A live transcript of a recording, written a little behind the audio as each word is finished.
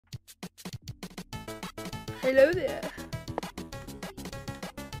Hello there.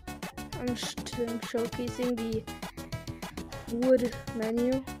 I'm showcasing the wood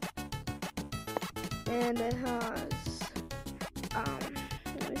menu, and it has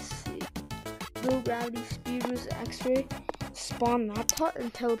let me see, low gravity, speed boost, X-ray, spawn laptop,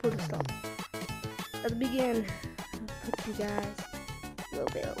 and teleport to stop. Let's begin. I'll put you guys a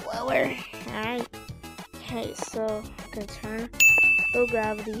little bit lower. Alright. Okay, so I'm gonna turn low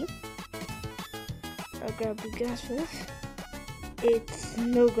gravity. I'll grab the gas for this. It's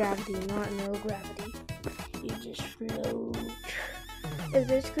no gravity, not no gravity. You just float. It's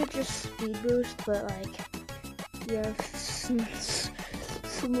basically just speed boost, but like you have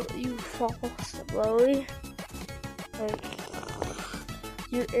you fall slowly. Like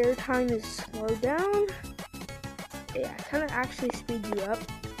your air time is slowed down. Yeah, it kind of actually speeds you up.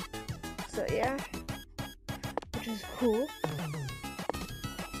 So yeah, which is cool.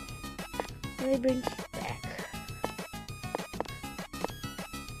 Let me bring you back.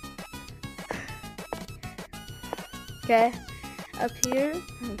 Okay, up here,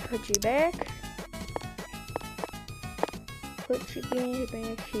 and put you back. Put you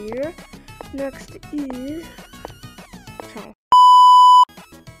back here. Next is,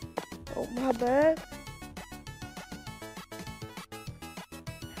 oh my bad.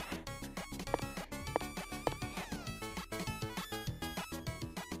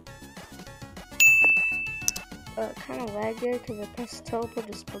 Kind of lagged there because I pressed teleport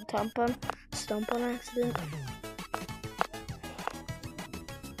to stump on accident.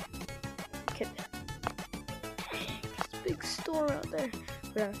 Okay. There's a big store out there.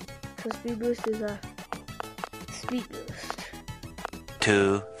 Yeah, so speed boost is a speed boost.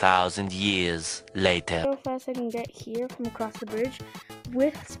 2,000 years later. How fast I can get here from across the bridge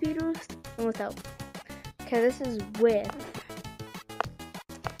with speed boost and without. Okay, this is with.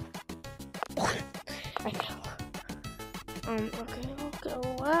 I fell. Okay,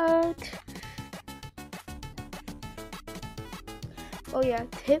 what? Oh yeah,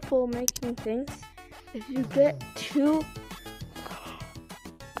 tip while making things. If you get two,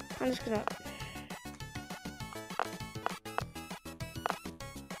 I'm just gonna.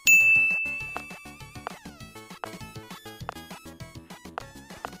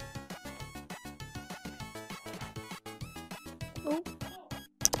 Oh.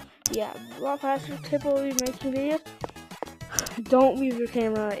 Yeah, a lot faster tip while you're making videos. Don't leave your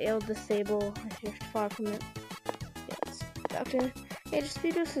camera, it'll disable if you're far from it. Yes, doctor. Yeah, just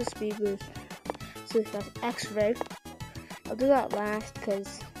speed boost is speed boost. So if that's X-ray, I'll do that last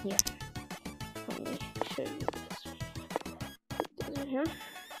because, yeah. Let me show you this. Put this right here.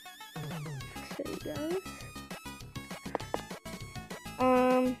 Show you guys.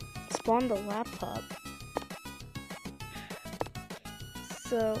 Spawn the laptop.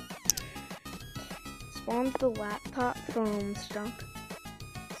 So, spawn the laptop from stump.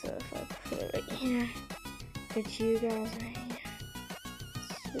 So if I put it right here, put you guys right here.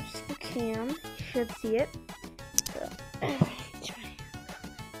 Switch the cam, you should see it. So,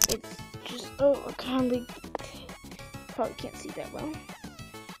 it's just, oh, kind of big. Probably can't see that well.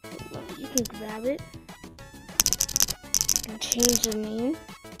 You can grab it and change the name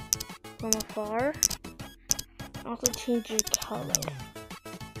from afar. Also change your color.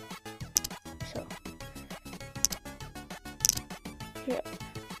 So, yeah.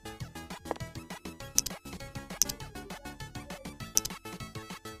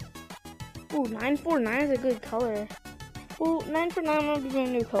 Ooh, 949 is a good color. Ooh, 949, I'm gonna do my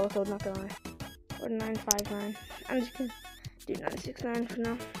new color code, not gonna lie. Or 959. I'm just gonna do 969 for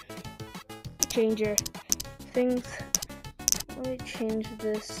now. Change your things. Let me change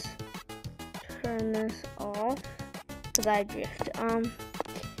this. Turn this off. Because I drift.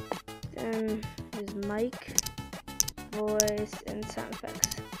 Then there's mic, voice, and sound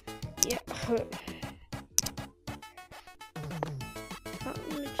effects. Yeah. Let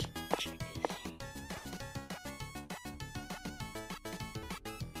me check this.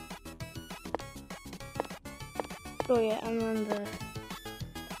 Oh yeah, and then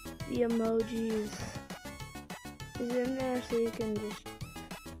the emojis is in there, so you can just,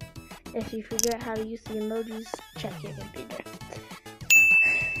 if you forget how to use the emojis, check your computer.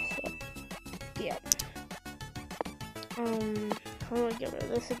 So, yeah. How do I get rid of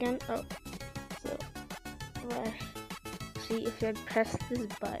this again? Oh, so, see if I press this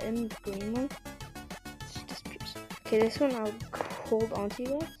button, the green one, it disappears. Okay, this one I'll hold onto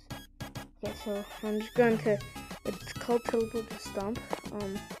you guys. Okay, so I'm just going to, it's called teleport to stump.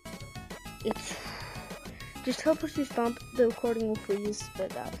 It's just teleport to stump, the recording will freeze,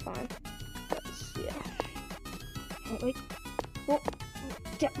 but that's fine. Yeah. Oh, wait. Oh,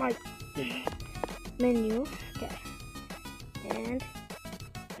 get my menu. Okay. And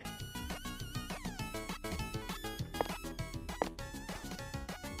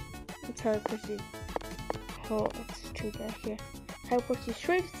teleports you. Oh, it's too bad here. Teleports you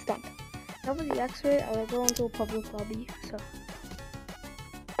straight to Stump. Now with the X-ray, I'll go into a public lobby. So,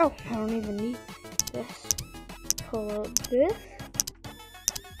 oh, I don't even need this. Pull out this.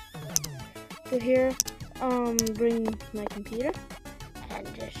 Go here. Bring my computer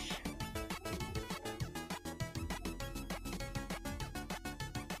and just.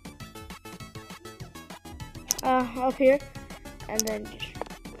 Up here, and then just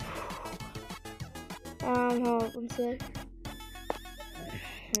hold on one sec.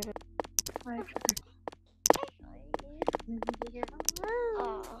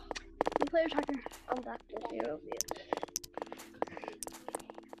 You play Tracker. I'm Dr. Zero View.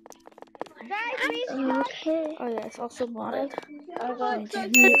 Okay. Oh yeah, it's also modded. I got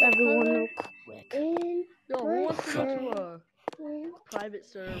Just mute everyone real quick. Yo, who wants to go to a private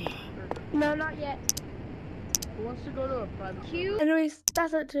server? No, not yet. Who wants to go to a private server? Anyways,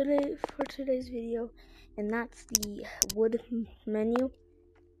 that's it today for today's video, and that's the wood menu.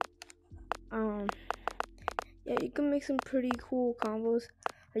 Yeah, you can make some pretty cool combos.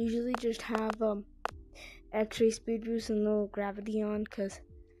 I usually just have X-ray speed boost and low gravity on because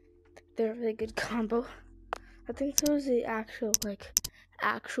they're a really good combo. I think there was the actual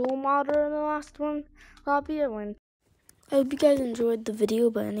modder in the last one lobby I went. I hope you guys enjoyed the video,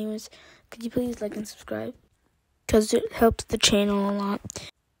 but anyways, could you please like and subscribe? Because it helps the channel a lot.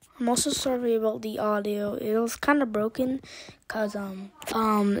 I'm also sorry about the audio. It was kind of broken because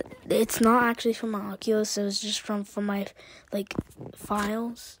it's not actually from my Oculus. It was just from my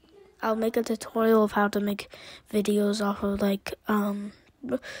files. I'll make a tutorial of how to make videos off of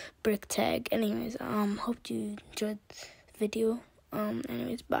BrickTag. Anyways, hope you enjoyed the video.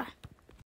 Anyways, bye.